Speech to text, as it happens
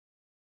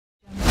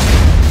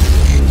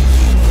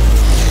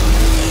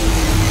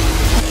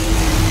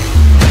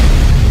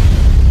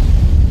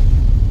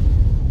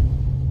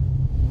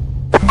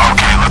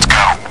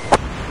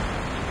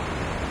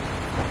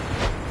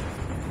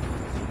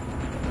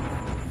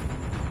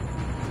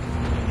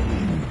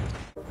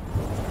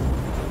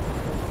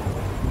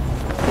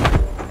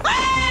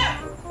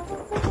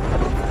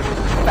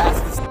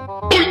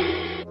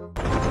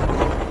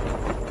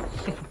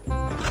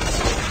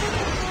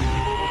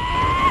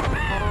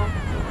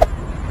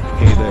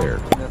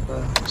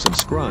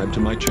subscribe to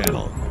my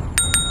channel.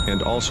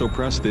 And also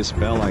press this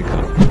bell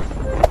icon.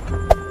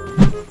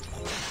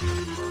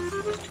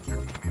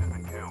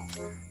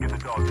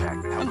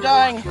 I'm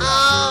dying.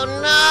 Oh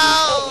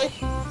no!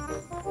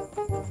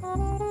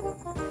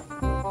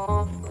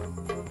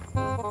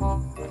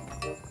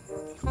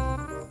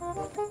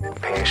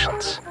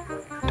 Patience.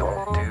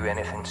 Don't do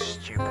anything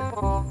stupid.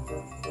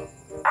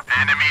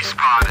 Enemy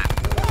spotted.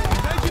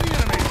 Engaging the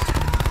enemy.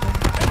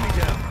 Enemy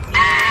down.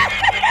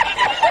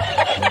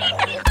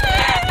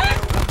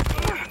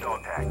 Use the dog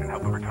tag and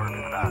help them return to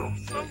the battle.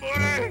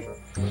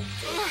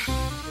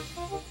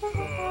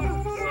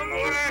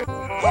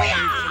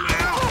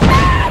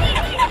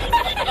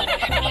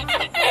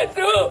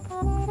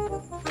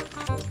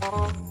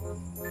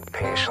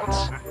 Patience.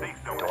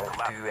 Don't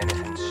do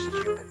anything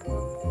stupid.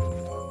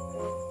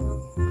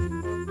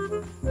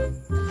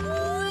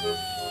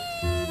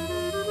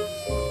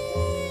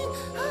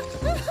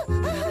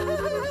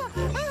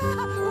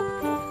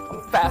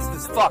 I'm fast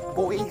as fuck,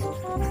 boy.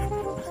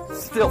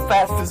 Still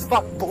fast as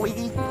fuck, boy.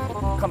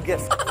 Come get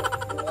some.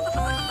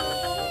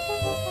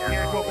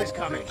 Airdrop is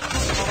coming.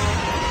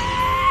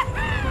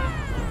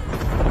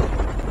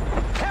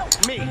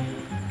 Help me!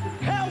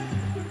 Help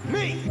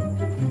me!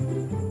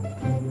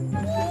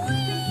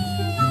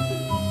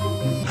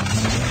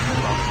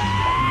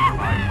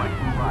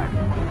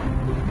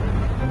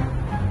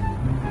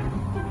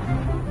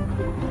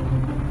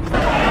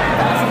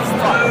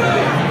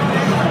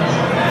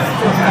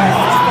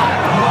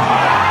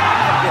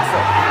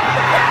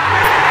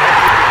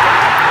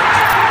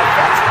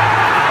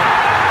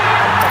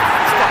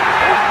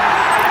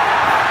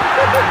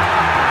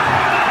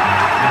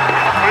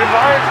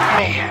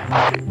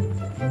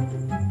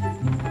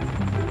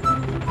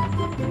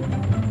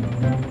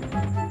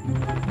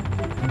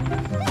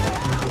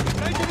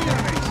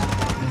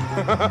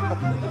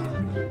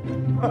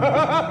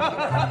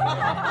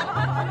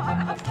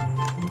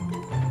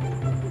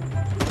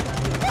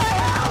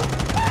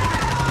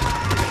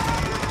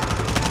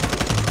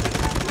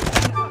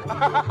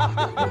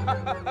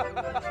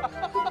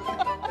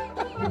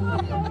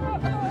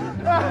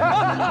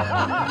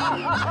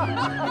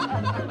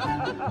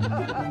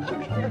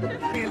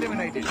 Be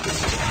eliminated. Your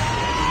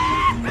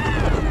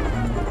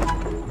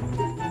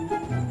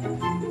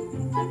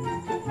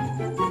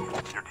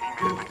teammate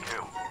has been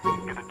killed.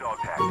 Get the dog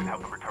tag and help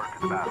them return to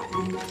the battle.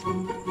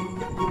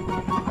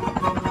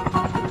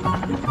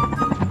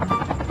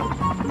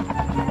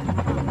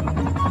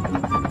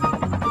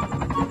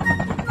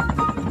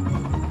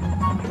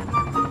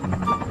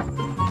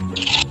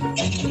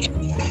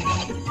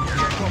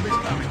 Airdrop is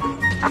coming.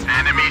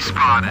 Enemy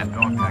spotted.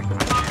 Dog tag to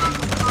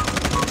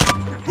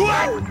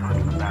What? return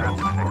to the battle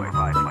when the next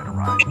revive flight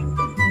arrives.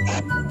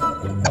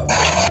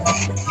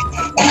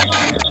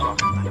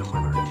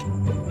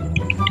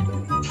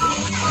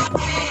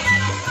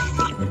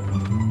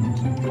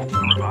 The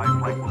revived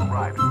flight will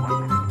arrive in 1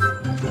 minute.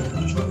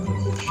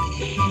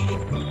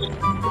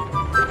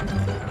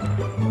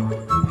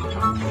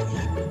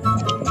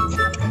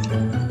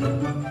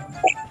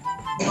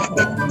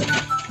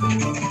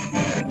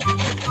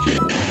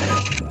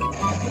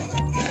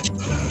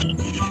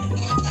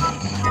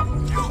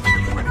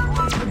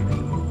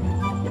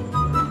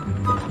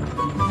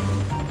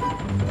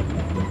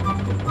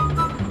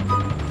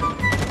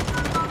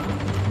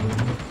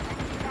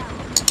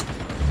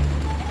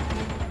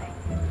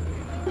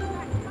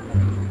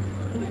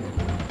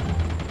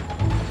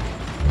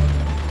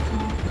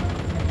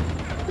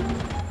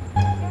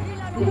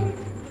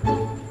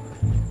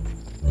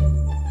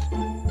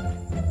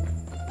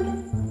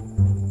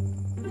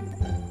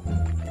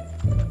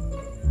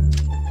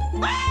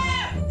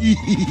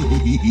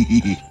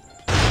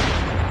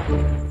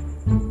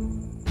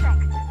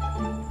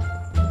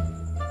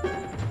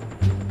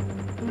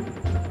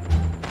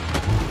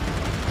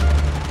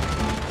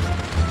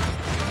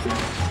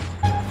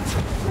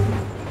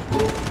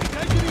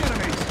 Engaging the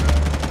enemies.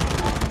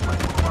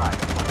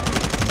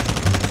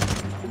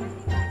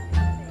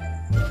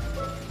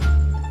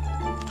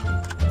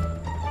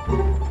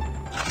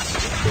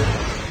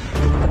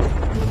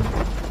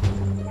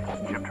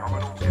 Chip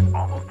terminal is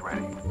almost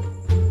ready.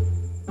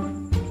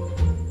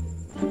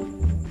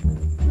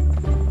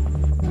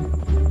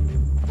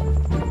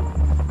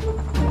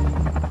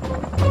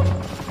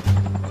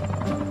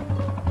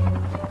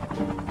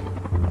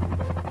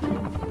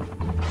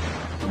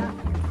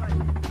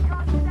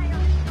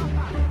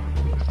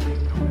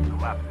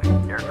 Collapsing.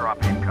 Airdrop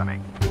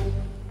incoming.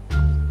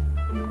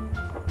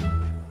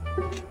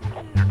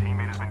 Your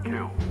teammate has been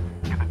killed.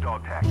 Get the dog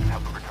tag and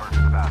help them return to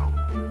the battle.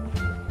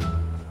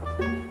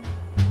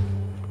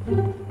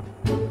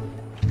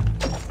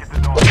 Get the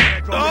dog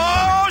tag.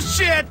 Oh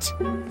shit!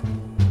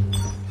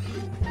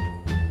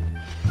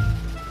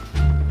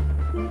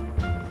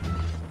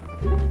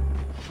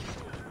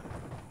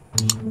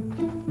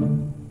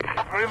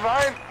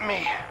 Revive me.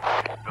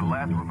 The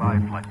last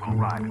revived flight will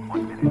arrive in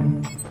 1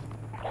 minute.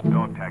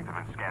 Dog tags have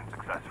been scanned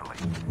successfully.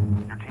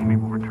 Your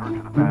teammate will return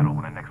to the battle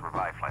when the next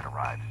revived flight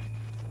arrives.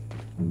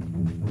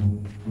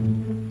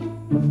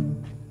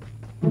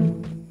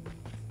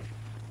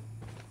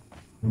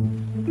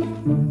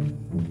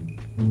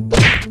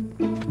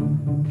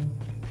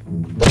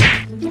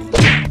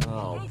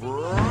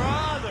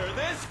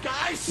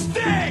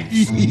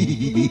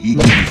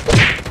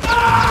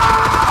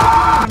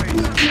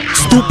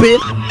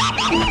 stupid.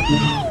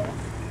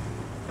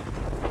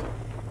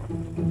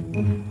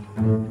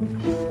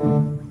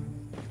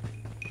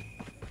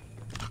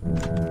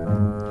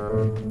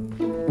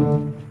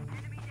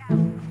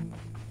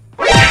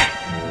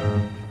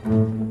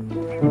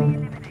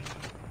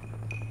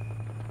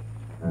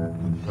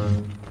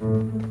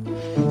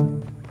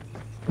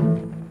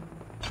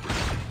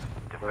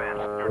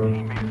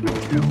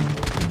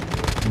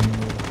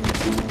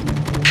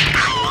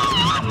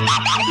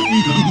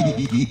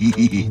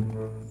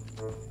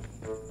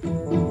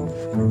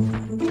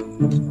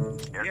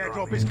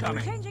 Airdrop is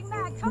coming. Changing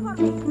mag, cover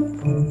me.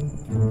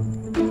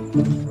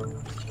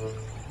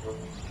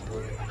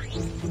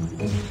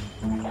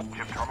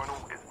 Chip terminal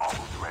is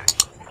almost ready.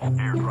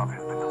 Airdrop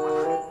has been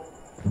delivered.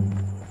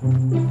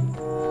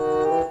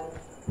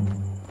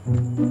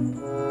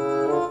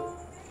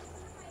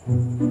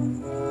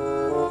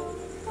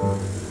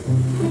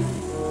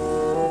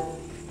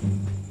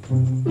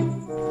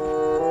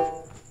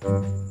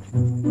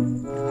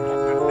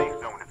 The safe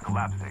zone is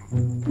collapsing.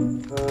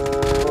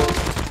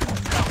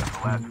 Down to the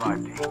last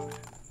 5 teams.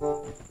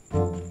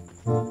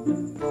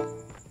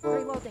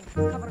 Reloading,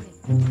 cover me.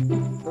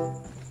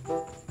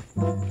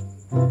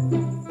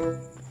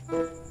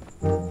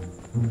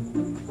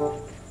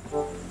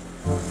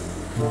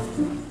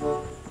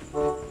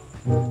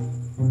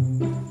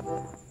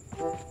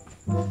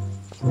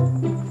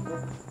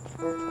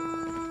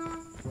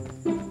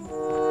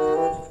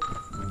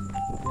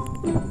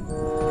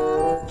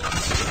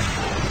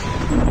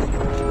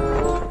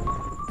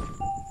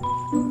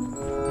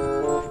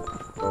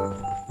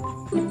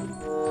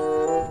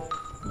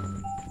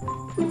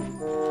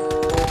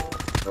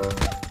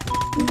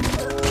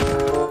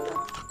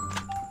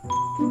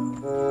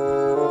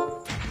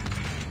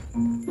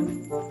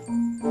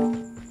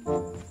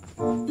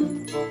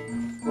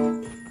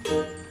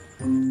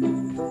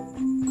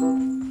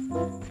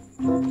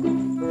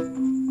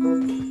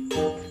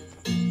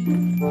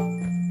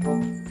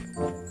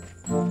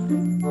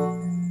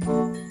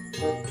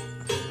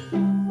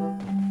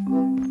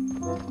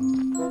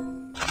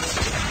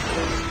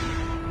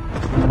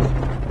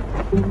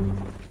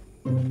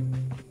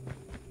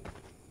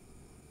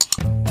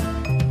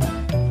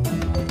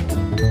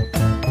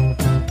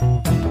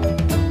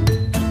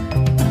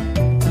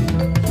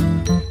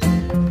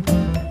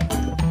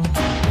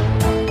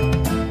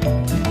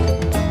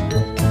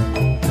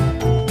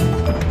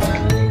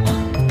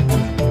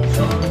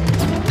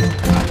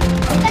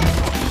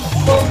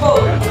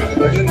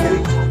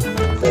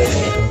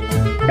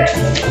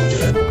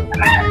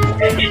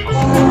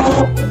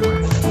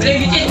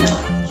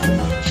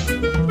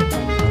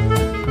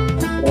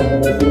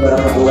 Assalamualaikum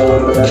warahmatullahi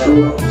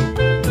wabarakatuh.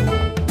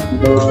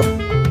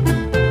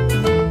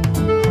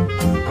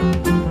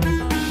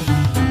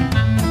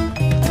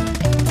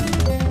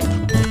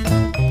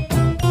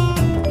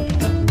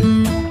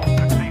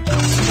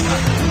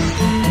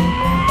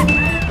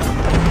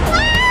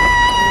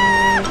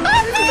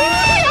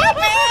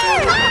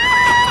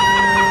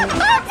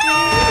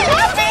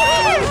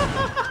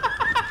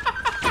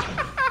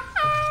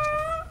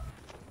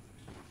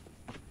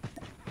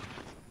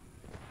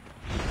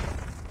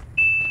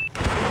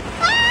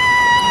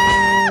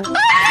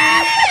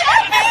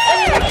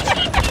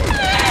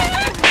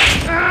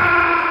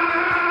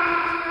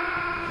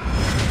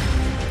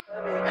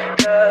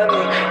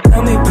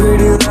 Tell me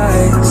pretty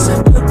lies,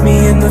 look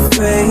me in the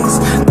face.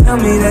 Tell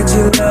me that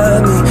you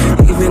love me,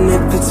 even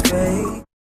if it's fake.